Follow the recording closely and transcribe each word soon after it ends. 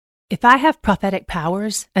If I have prophetic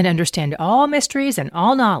powers and understand all mysteries and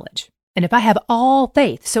all knowledge, and if I have all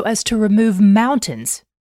faith so as to remove mountains,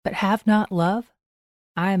 but have not love,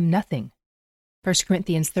 I am nothing. 1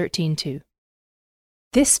 Corinthians 13:2.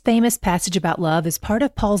 This famous passage about love is part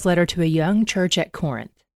of Paul's letter to a young church at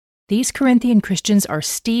Corinth. These Corinthian Christians are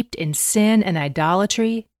steeped in sin and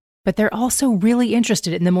idolatry, but they're also really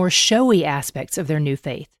interested in the more showy aspects of their new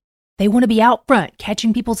faith. They want to be out front,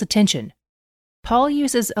 catching people's attention. Paul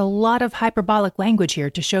uses a lot of hyperbolic language here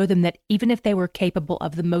to show them that even if they were capable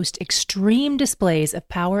of the most extreme displays of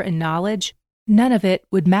power and knowledge, none of it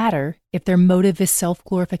would matter if their motive is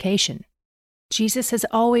self-glorification. Jesus has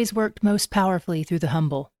always worked most powerfully through the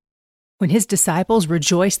humble. When his disciples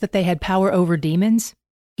rejoiced that they had power over demons,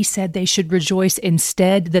 he said they should rejoice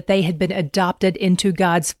instead that they had been adopted into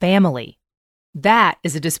God's family. That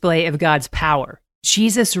is a display of God's power.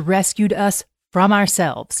 Jesus rescued us from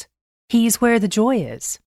ourselves. He's where the joy is.